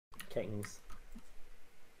Kings.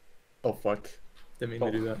 Oh fuck. Didn't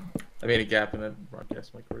mean to do that. I made a gap in it.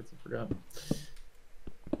 Broadcast my cards, I forgot.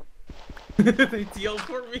 They TL'd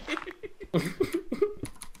for me.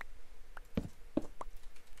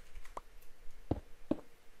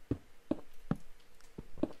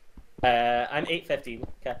 I'm 815,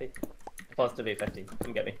 Kathy. Positive 815.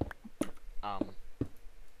 Come get me.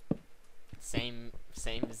 Same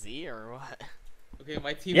Z or what? Okay,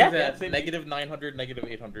 my team Yeah, is yeah, at same. negative 900, negative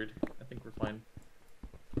 800. I think we're fine.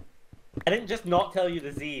 I didn't just not tell you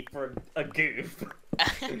the Z for a goof.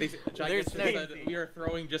 Giants no said we are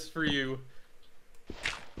throwing just for you.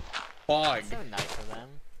 Fog. So nice of them.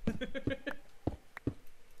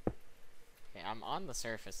 Okay, I'm on the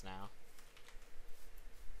surface now.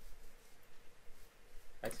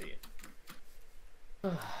 I see it.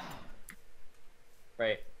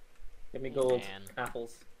 Right. Give me gold. Man.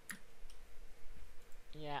 Apples.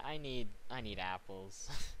 Yeah, I need apples.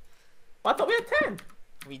 Oh, I thought we had 10!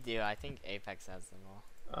 We do. I think Apex has them all.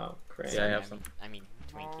 Oh, crazy. Yeah, I have some. I mean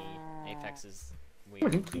Twinkie. Apex is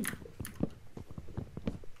weird.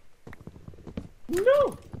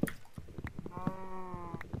 No!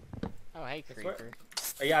 Oh, hey, creeper.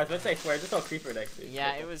 Oh, yeah, I was about to say, I swear, I just saw a creeper next to you.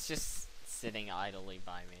 Yeah, it was just sitting idly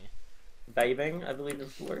by me. Vibing, I believe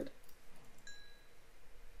is the word.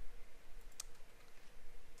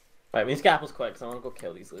 Right, we need to get apples quick, because I want to go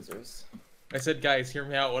kill these losers. I said, guys, hear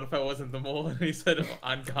me out. What if I wasn't the mole? And he said,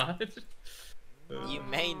 on God. You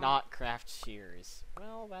may not craft shears.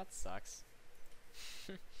 Well, that sucks.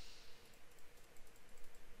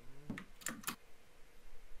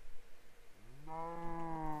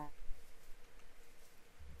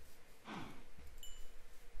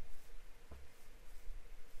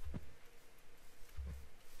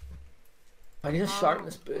 I need to sharpen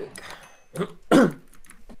this book.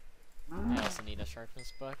 I also need a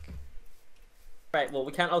sharpness book. Right, well,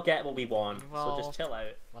 we can't all get what we want, Well, so just chill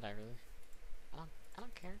out. Whatever. I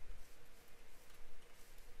don't care.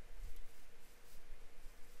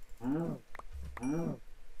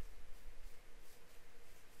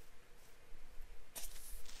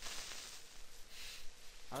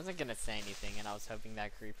 I wasn't gonna say anything, and I was hoping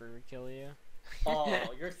that creeper would kill you.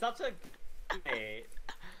 Oh, you're such a mate.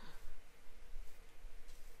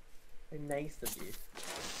 How nice of you.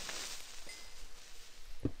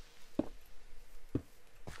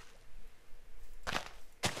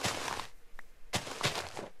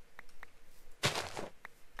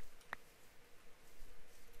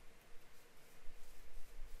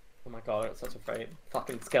 Oh my god, it's such a fright.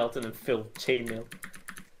 Fucking skeleton and full chainmail.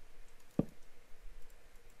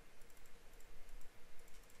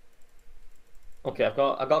 Okay, I've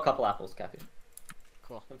got a couple apples, Kathy.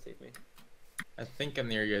 Cool. Come save me. I think I'm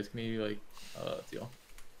near you guys. Can you, like, deal?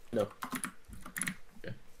 No.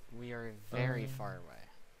 Okay. We are very far away.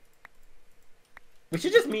 We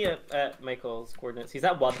should just meet at Michael's coordinates. He's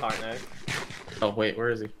at 1 heart now. Oh, wait, where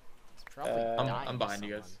is he? It's probably I'm behind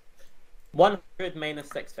you guys. 100 minus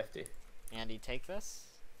 650. Andy, take this.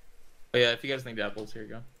 Oh, yeah, if you guys need apples, here you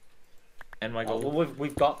go. And my Oh, gold. well,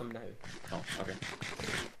 we've got them now. Oh, okay.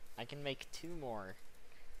 I can make 2 more.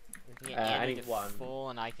 We can get I Andy need to 1. full,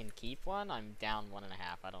 and I can keep 1. I'm down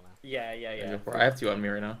 1.5. I don't know. Yeah. I have 2 on me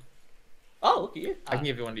right now. Oh, look at you. I can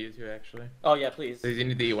give you one to you too, actually. Oh, yeah, please. So you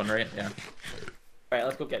need to eat one, right? Yeah. Alright,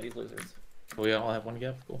 let's go get these losers. We all have one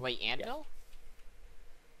gap. Cool. Wait, anvil?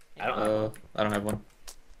 I don't have I don't have one.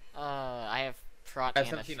 I have prot I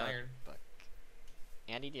have and a 17 sharp iron. book.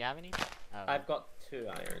 Andy, do you have any? Oh. I've got 2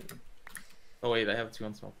 iron. Oh wait, I have 2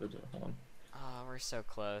 unsmelted. Hold on. Oh, we're so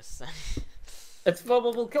close. It's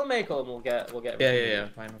we'll kill Michael and we'll get. Yeah.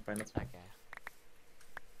 Fine. That's fine. Okay.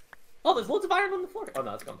 Oh, there's loads of iron on the floor. Oh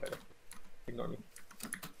no, it's gunpowder. Ignore me.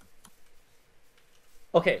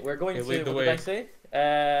 Okay, we're going Okay, to. lead the What way. did I say?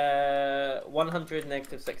 100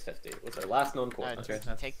 negative 650 was our last known coordinate. Okay,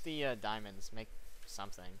 that's- Take the diamonds. Make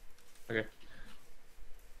something. Okay.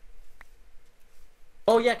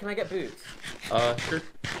 Oh yeah, can I get boots? Sure. Yeah, you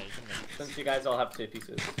can make Since you guys all have 2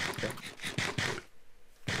 pieces. Okay.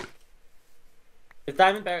 Is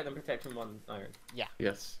diamond better than protection 1 iron?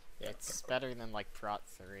 Yes. It's better than like prot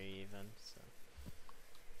 3 even. So.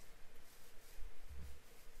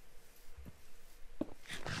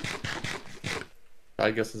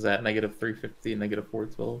 I guess is at negative 350, negative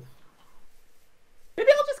 412.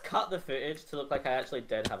 Maybe I'll just cut the footage to look like I actually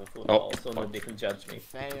did have a full ball, so nobody can judge me.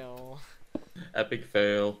 Fail. Epic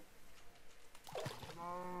fail.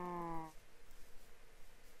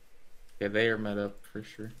 Yeah, they are met up for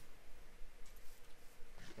sure.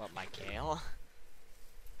 What, my Kale?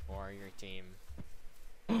 Or your team?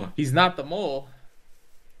 He's not the mole.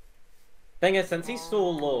 Thing is, since he's so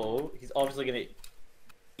low, he's obviously gonna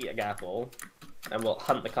eat a gapple, and we'll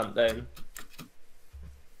hunt the cunt down.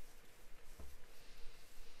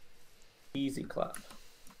 Easy clap.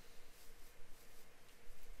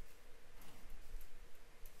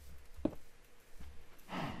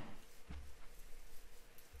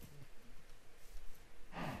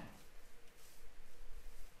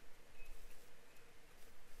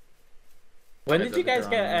 When did you guys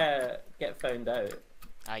get found out?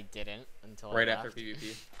 I didn't until Right I after left.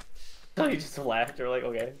 PvP. Oh, you just left. You're like,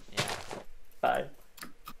 okay, Yeah. bye.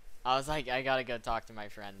 I was like, I gotta go talk to my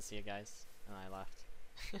friends. See you guys, and I left.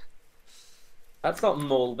 That's not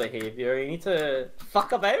mole behavior. You need to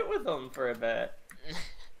fuck about with them for a bit.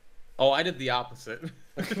 Oh, I did the opposite.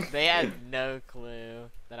 They had no clue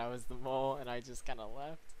that I was the mole, and I just kind of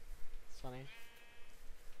left. It's funny.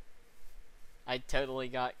 I totally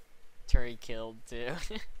got Turi killed too.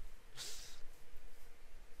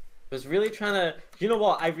 Was really trying to. You know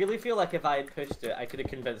what? I really feel like if I had pushed it, I could have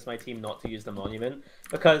convinced my team not to use the monument,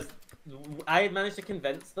 because I had managed to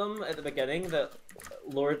convince them at the beginning that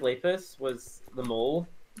Lord Lapis was the mole,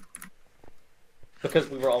 because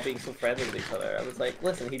we were all being so friendly with each other. I was like,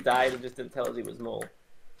 listen, he died and just didn't tell us he was mole.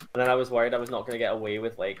 And then I was worried I was not going to get away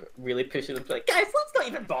with like really pushing them to like, guys, let's not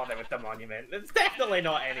even bother with the monument. It's definitely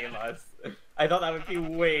not any of us. I thought that would be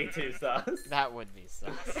way too sus. That would be sus.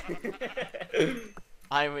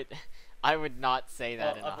 I would not say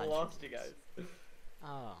that in a I've 100 lost you years. guys.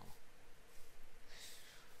 Oh.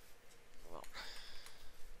 Well.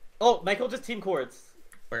 Oh, Michael just team chords.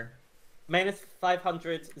 Where? Minus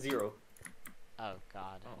 500, 0. Oh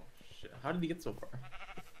god. Oh shit! How did he get so far?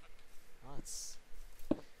 Oh, it's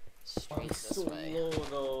straight He's this so way. low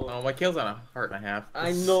though. Oh, my kill's on a heart and a half.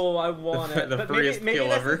 I know, I want it. The but freest maybe kill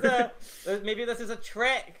this ever. Maybe this is a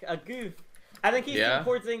trick, a goof. I think he's Yeah.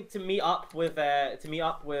 team to meet up with our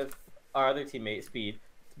other teammate Speed,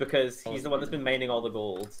 because he's the one that's been mining all the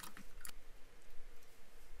gold.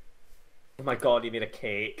 Oh my god, he made a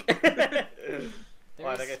cake.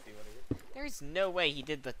 Why did I get There's no way he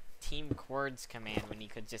did the team chords command when he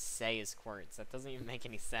could just say his chords. That doesn't even make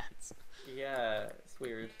any sense. Yeah, it's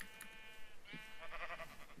weird.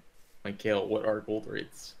 Mikhail, what are gold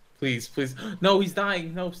rates? Please, please. No, he's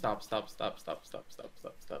dying. No, stop. Don't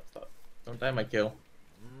die, Mikhail.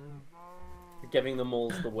 You're giving the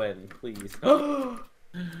moles the win, please.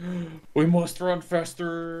 We must run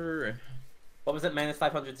faster. What was it? Minus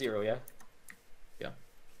 500, 0, yeah? Yeah.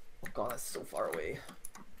 Oh god, that's so far away.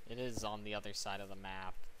 It is on the other side of the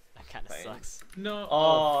map. That kind of Fine. sucks. No.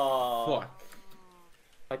 Oh, Fuck.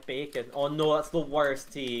 my bacon. Oh no, that's the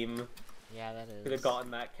worst team. Yeah, that is. Could have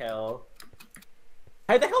gotten that kill.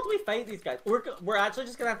 How the hell do we fight these guys? We're actually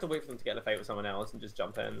just gonna have to wait for them to get in a fight with someone else and just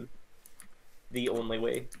jump in. The only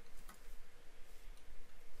way.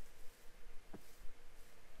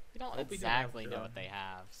 We don't Hope we don't have exactly to, know what they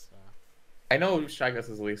have, so. I know Shagas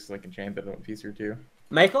is at least like enchanted on piece or two.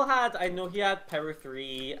 Michael had, I know he had Power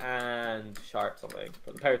 3 and Sharp something,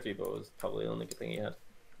 but the Power 3 bow was probably the only good thing he had.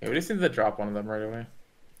 Yeah, we just need to drop one of them right away.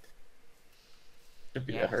 Should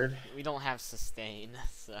be Yeah, that hard. we don't have sustain,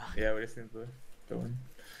 so. Yeah, we just need to go in.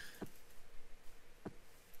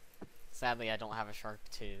 Sadly, I don't have a Sharp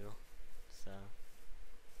 2, so.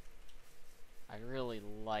 I really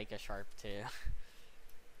like a Sharp 2.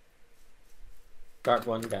 Sharp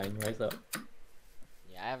 1 gang, rise up.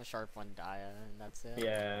 Yeah, I have a Sharp 1 Dia, and that's it.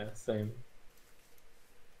 Yeah, same.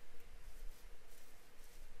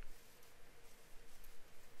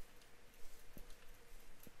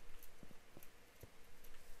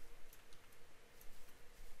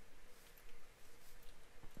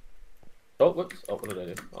 Oh, whoops. Oh, what did I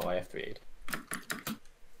do? Oh, I have 3 aid.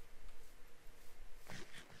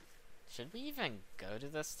 Should we even go to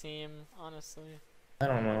this team, honestly? I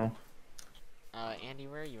don't know. Andy,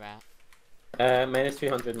 where are you at? Minus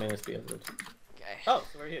 300, minus 300. Okay. Oh,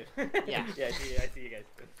 so where are you? Yeah. Yeah, I see you guys.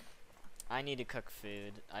 I need to cook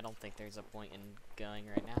food. I don't think there's a point in going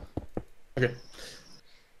right now. Okay.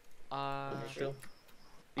 Sure.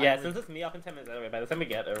 I Yeah, would- since it's me up in 10 minutes anyway, by the time we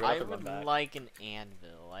get there, we'll I have to run would back. like an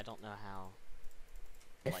anvil. I don't know how.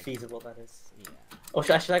 If like- feasible, that is. Yeah. Oh,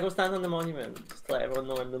 should I go stand on the monument? Just to let everyone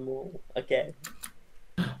know I'm the mole. Okay.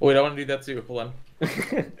 Wait, I want to do that too. Hold on.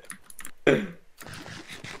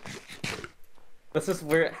 This is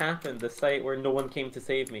where it happened, the site where no one came to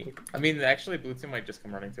save me. I mean, actually, Blue Team might just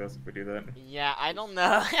come running to us if we do that. Yeah, I don't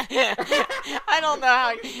know. I don't know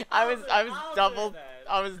how. I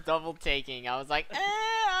was double taking. I was like,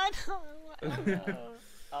 I don't know.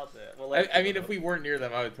 I'll do it. We'll I mean, if we weren't near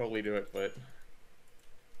them, I would totally do it, but...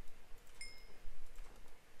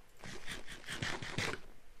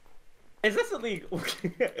 Is this illegal?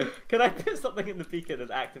 Can I put something in the beacon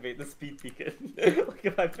and activate the speed beacon? Like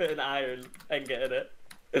if I put an iron and get in it.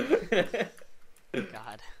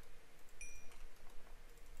 God.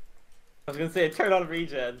 I was gonna say turn on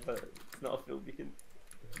regen, but it's not a full beacon.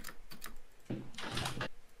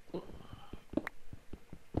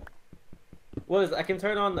 What is it? I can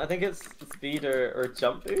turn on, I think it's speed or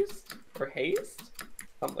jump boost? Or haste?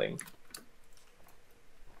 Something.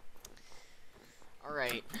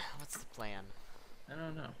 Alright, what's the plan? I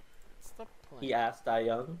don't know. What's the plan? He asked I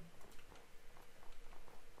Young.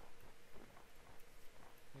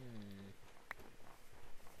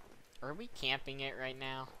 Are we camping it right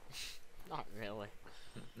now? Not really.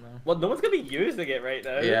 No. Well, no one's gonna be using it right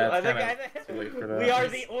now. Yeah, I it's think kinda too late for that. we are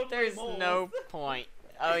the only There's moles. no point.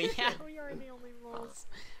 Oh yeah, we are the only moles.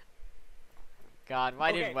 God,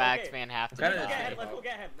 why did Waxman have to Kinda Let's go get die? him, let's go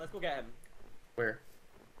get him, let's go get him. Where?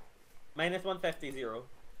 Minus 150, 0.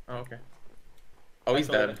 Oh, okay. Oh, he's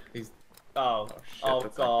I told dead. him. He's. Oh, shit, oh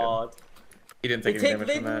that's not god. He didn't They take any take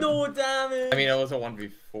damage from that. no damage. I mean, it was a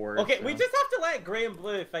 1v4. Okay, so. we just have to let Grey and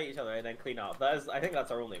Blue fight each other and then clean up. That is, I think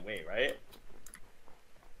that's our only way, right?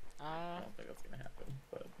 I don't think that's gonna happen,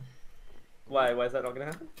 but Why? Why is that not gonna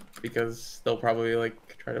happen? because they'll probably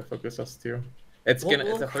like try to focus us too. It's Well, gonna.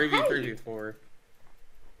 It's a well, 3v3v4.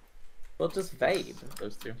 We'll just vibe.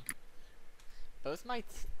 Those two.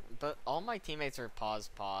 But all my teammates are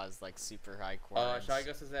pause, like super high quarters. Shy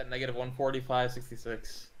Gus is at negative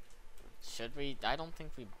 145.66. Should we? I don't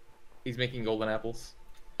think we. He's making golden apples.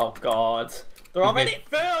 Oh god. They're already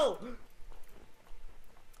full!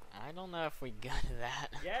 I don't know if we go to that.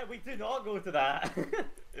 Yeah, we do not go to that.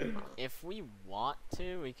 If we want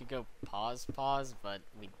to, we could go pause, but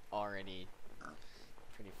we already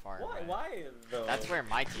pretty far Why? away. Why though? That's where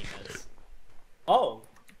my team is. Oh.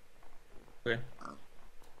 Okay.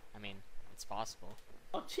 I mean, it's possible.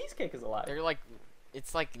 Oh, Cheesecake is alive. They're like,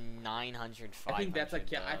 it's like 900, 500. I think that's a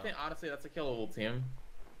kill. I though. think honestly that's a killable team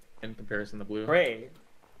in comparison to blue. Gray.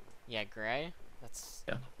 Yeah, Gray. That's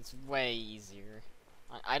Yeah. It's way easier.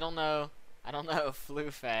 I don't know. I don't know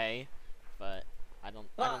Flufei, but I don't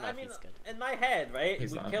know I if mean, he's good. in my head, right?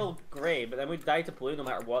 He's we not. kill Gray, but then we die to Blue no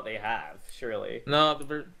matter what they have, surely. No,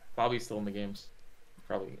 Bobby's still in the games. He's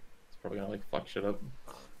probably gonna like fuck shit up.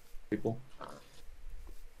 People.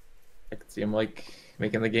 I could see him like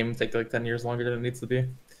making the game take like 10 years longer than it needs to be.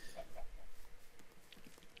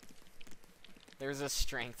 There's a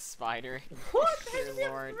strength spider. What? Dear How does he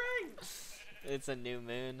have Lord. strength? It's a new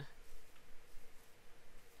moon.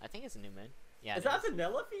 I think it's a new moon. Yeah. Is it that a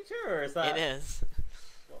vanilla feature or is that? It is.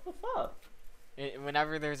 What the fuck?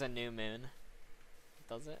 Whenever there's a new moon,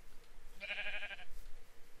 does it?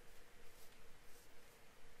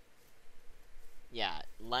 Yeah,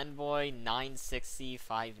 Lenboy 960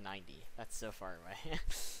 590. That's so far away.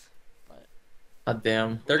 But God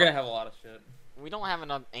damn, they're gonna have a lot of shit. we don't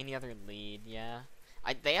have any other lead. Yeah,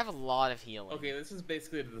 they have a lot of healing. Okay, this is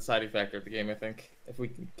basically the deciding factor of the game. I think if we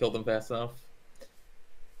can kill them fast enough.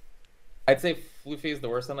 I'd say Flufei is the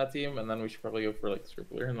worst on that team, and then we should probably go for like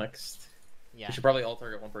Scribbler next. Yeah. We should probably all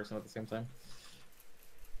target one person at the same time.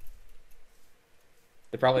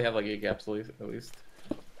 They probably have like 8 gaps at least.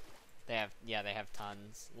 They have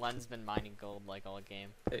tons. Len's been mining gold like all game.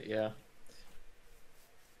 Yeah.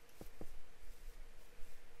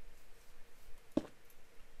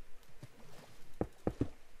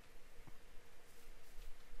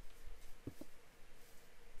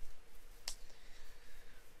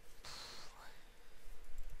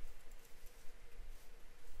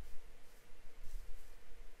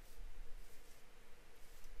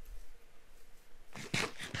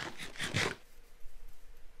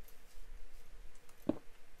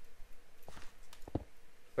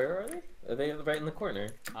 Where are they? Are they right in the corner?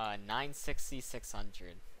 960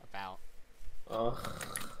 600 about. Oh.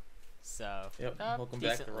 So. Yep, welcome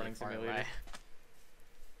back to decently Running far Simulator. away.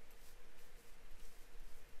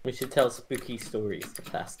 We should tell spooky stories to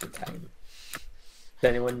pass the time. Does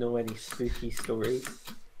anyone know any spooky stories?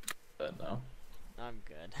 No. I'm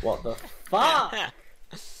good. What the fuck?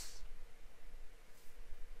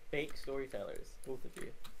 Fake storytellers, both of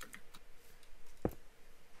you.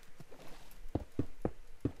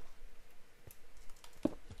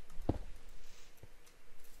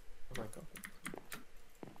 Oh my god.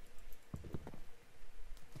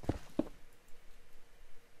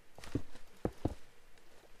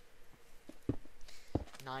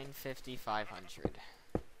 $950 $500.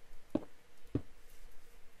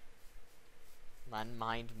 Len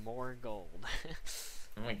mined more gold.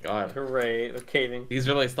 Oh my god. Hooray, they're caving. He's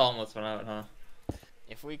really stalling this one out, huh?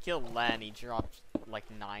 If we kill Len, he dropped like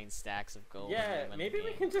 9 stacks of gold. Yeah, and we win maybe the we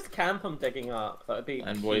game. can just camp him digging up. That would be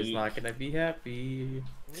And boy's peak. not gonna be happy.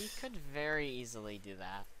 We could very easily do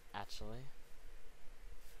that, actually.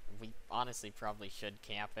 We honestly probably should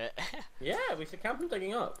camp it. Yeah, we should camp him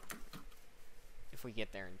digging up. If we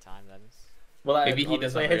get there in time, that is. Well, Maybe he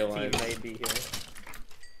doesn't his realize. team may be here.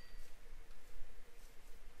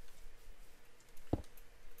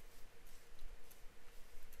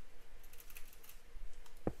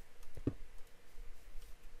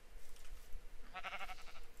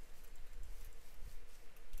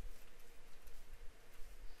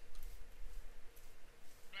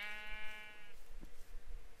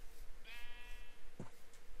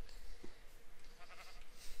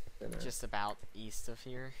 Just about east of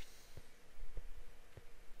here.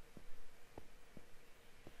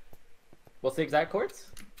 What's the exact course?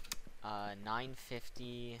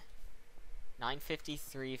 950...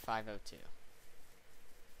 953, 502.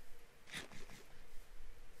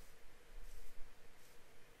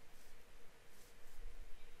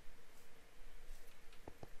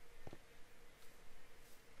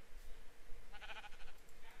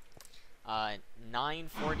 Uh,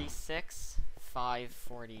 946,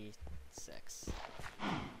 546.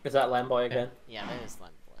 Is that Lamboy again? Yeah, that is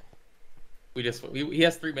Lemboy. He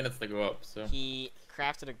has 3 minutes to go up, so. He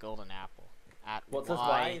crafted a golden apple at What's his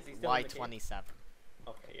Y? Is he still in the game? Y27.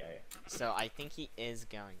 Okay, yeah. So I think he is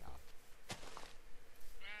going up.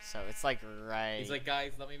 So it's like right. He's like,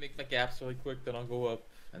 guys, let me make the gaps really quick, then I'll go up.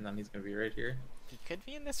 And then he's gonna be right here. He could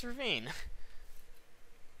be in this ravine.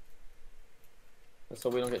 So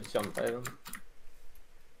we don't get jumped by them.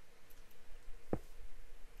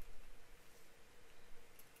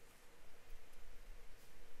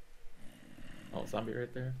 Oh, zombie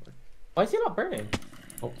right there. Fuck. Why is he not burning?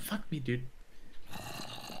 Oh, fuck me, dude.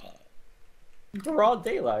 Broad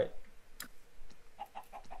daylight.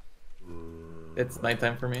 It's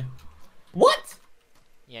nighttime for me. What?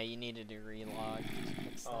 Yeah, you needed to relog to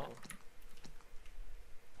fix that. Oh.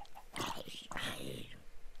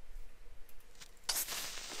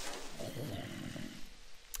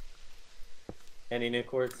 Any new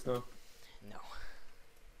chords? No. No.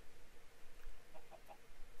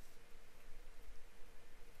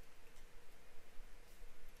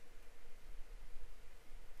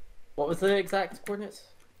 What was the exact coordinates?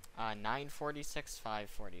 946,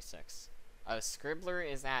 546.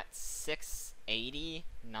 Scribbler is at 680,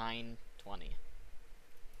 920.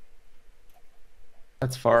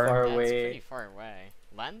 That's far. Far That's away. pretty far away.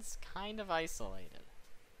 Len's kind of isolated.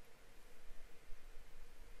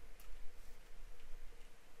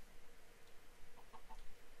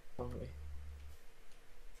 Probably.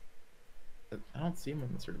 I don't see him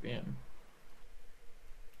in this ravine.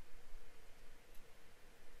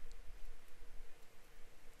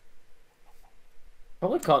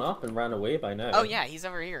 Probably caught up and ran away by now. Oh yeah, he's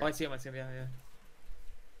over here. Oh, I see him, yeah, yeah.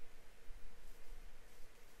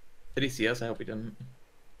 Did he see us? I hope he didn't.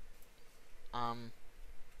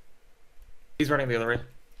 He's running the other way.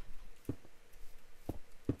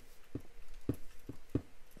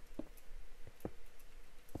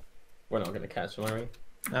 We're not gonna catch him, are we?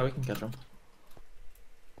 No, we can catch him.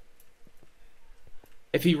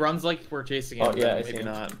 If he runs like we're chasing him, Oh, yeah, then I see maybe him.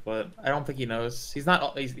 not. But I don't think he knows. He's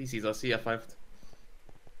not. He sees us. He F5'd.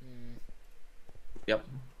 Hmm. Yep.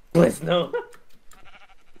 Please no.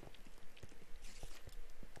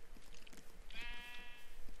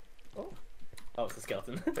 Oh. Oh, it's a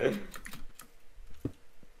skeleton.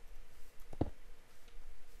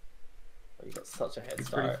 Oh, you got such a head He's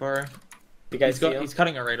start. pretty far. You guys see him? He's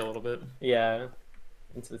cutting it right a little bit. Yeah.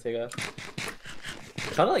 Into the Tiga.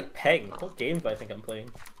 Kind of like Peg. What game do I think I'm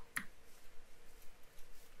playing?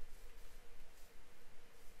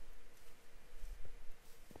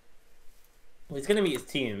 Well, he's gonna meet his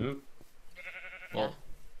team. Well,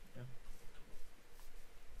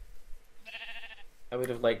 I would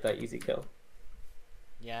have liked that easy kill.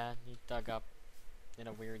 Yeah, he dug up in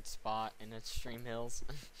a weird spot in Extreme Hills.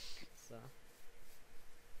 So.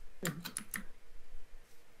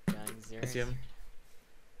 Going zero. I see him.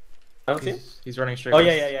 I don't see him. He's running straight. Oh west.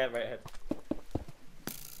 yeah, right ahead.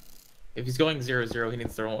 If he's going 0-0, he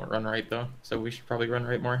needs to run right though. So we should probably run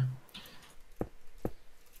right more.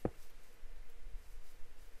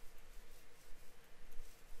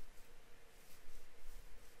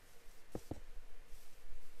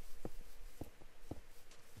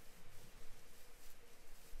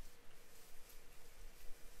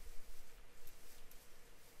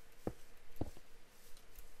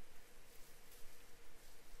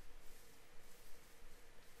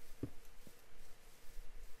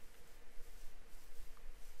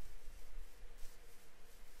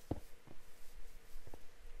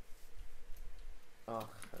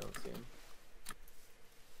 see him.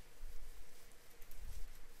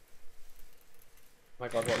 Oh my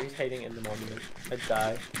god, what, he's hiding in the monument? I'd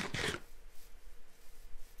die.